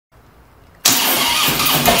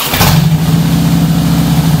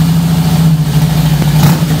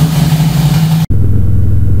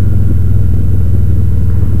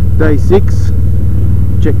day 6,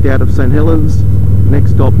 checked out of St Helens,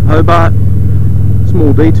 next stop Hobart.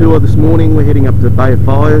 Small detour this morning, we're heading up to Bay of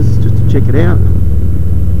Fires just to check it out,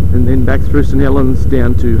 and then back through St Helens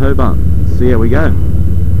down to Hobart. See how we go.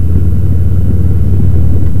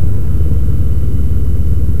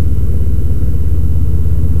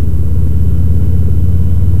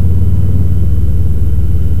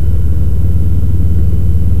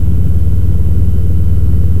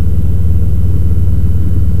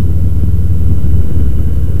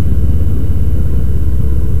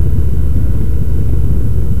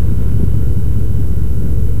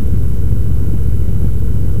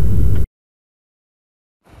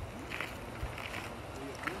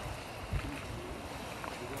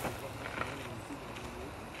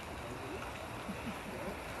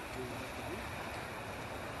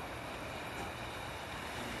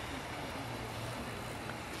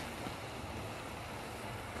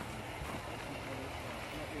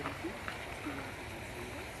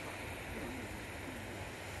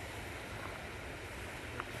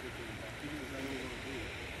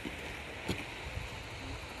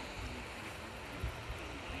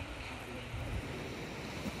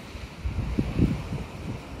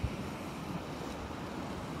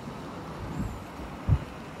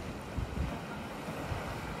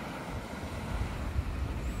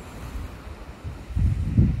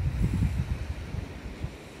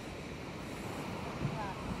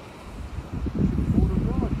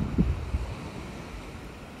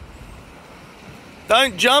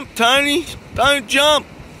 Don't jump, Tony. Don't jump.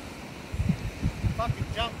 Fucking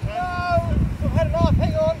jump, Tony. No! I've had enough.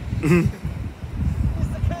 Hang on. Here's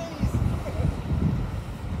the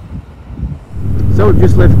keys. So we've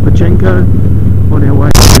just left Pachenko on our way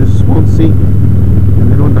to Swansea and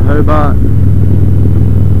then on to Hobart.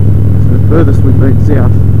 It's the furthest we've been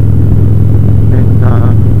south, and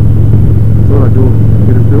thought I'd do a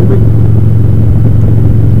bit of filming.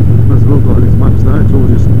 Doesn't look like there's much though, it's all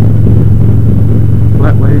just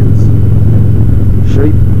flatlands,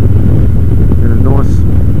 sheep, and a nice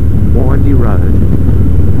windy road.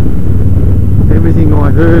 Everything I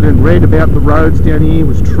heard and read about the roads down here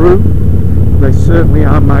was true. They certainly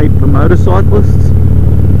are made for motorcyclists.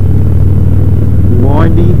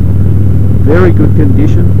 Windy, very good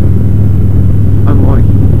condition, unlike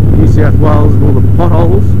New South Wales and all the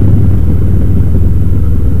potholes.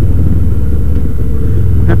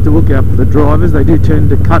 Have to look out for the drivers, they do tend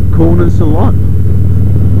to cut corners a lot.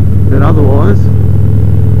 But otherwise,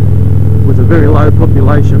 with a very low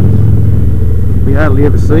population, we hardly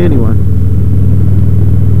ever see anyone.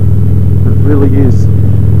 It really is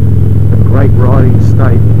a great riding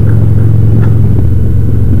state.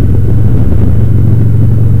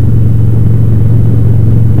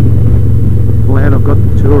 Glad I've got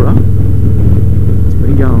the Tourer. It's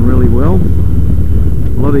been going really well.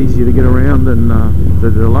 A lot easier to get around than the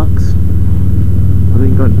Deluxe. I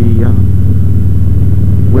think I'd be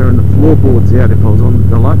wearing the floorboards out if I was on the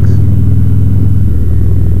Deluxe.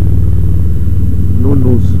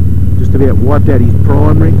 Nundle's just about wiped out his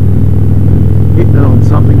primary, hitting it on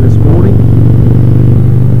something this morning.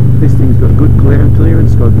 This thing's got good ground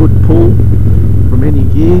clearance, got good pull from any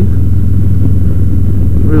gear.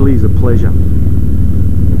 It really is a pleasure.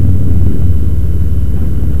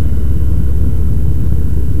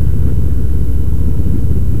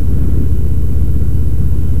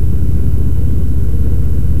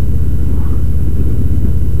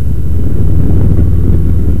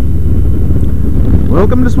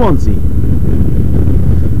 Welcome to Swansea.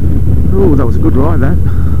 Oh, that was a good ride, that.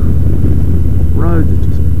 Roads are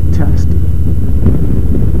just fantastic.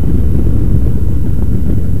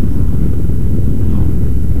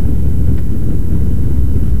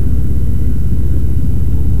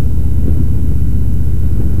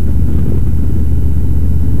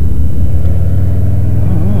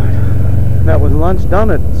 Alright, that was lunch done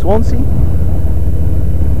at Swansea.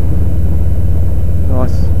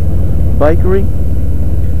 Nice bakery.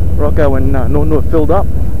 Rocco and Nornu are filled up,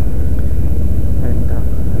 and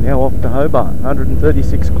now off to Hobart.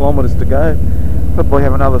 136 kilometres to go. Probably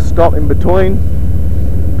have another stop in between.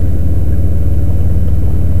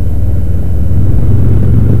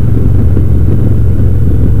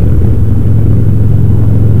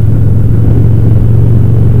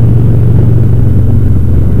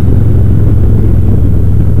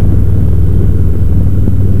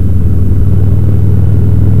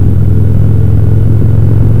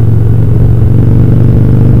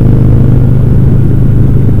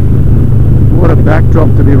 Backdrop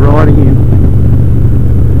to be riding in.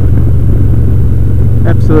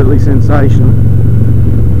 Absolutely sensational.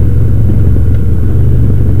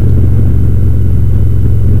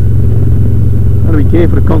 Got to be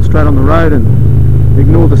careful to concentrate on the road and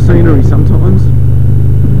ignore the scenery sometimes.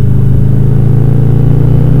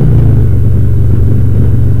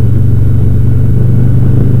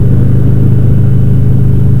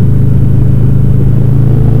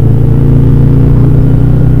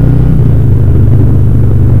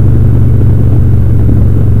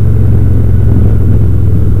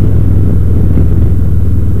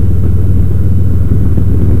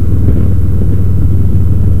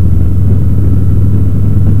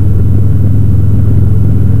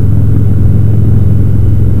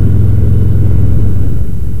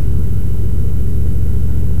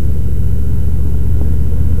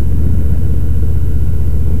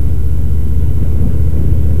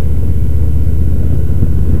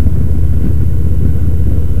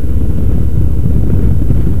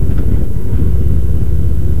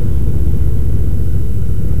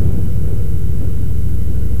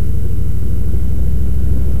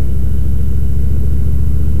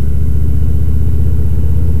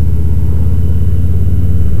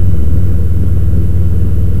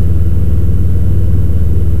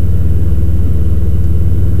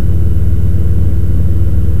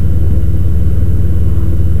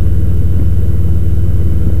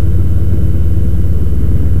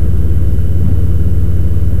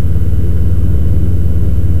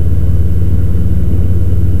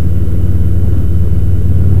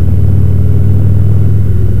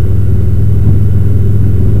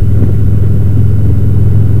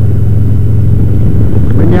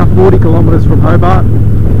 Now 40 kilometres from Hobart,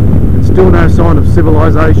 and still no sign of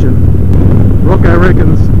civilization. Rocco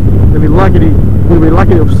reckons we'll be lucky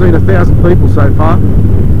to have seen 1,000 people so far. I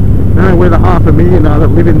don't know where the 500,000 are that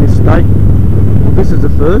live in this state. Well, this is the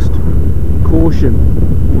first.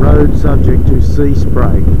 Caution, road subject to sea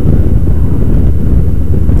spray.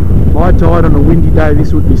 High tide on a windy day,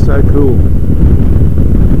 this would be so cool.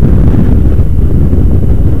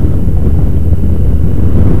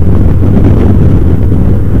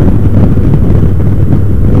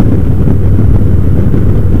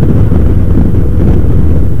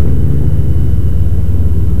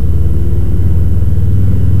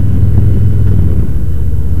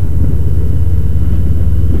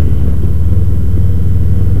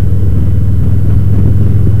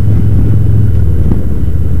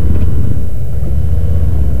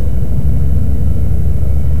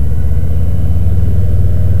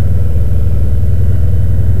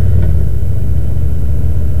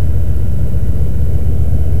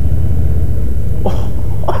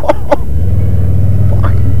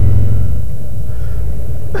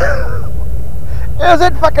 How's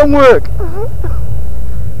that fucking work?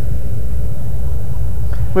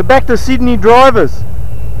 We're back to Sydney drivers.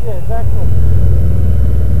 Yeah, exactly.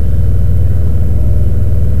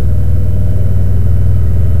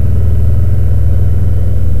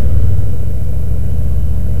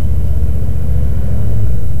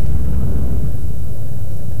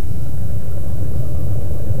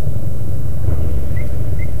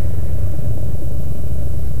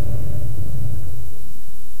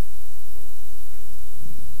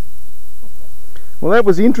 Well, that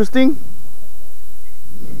was interesting.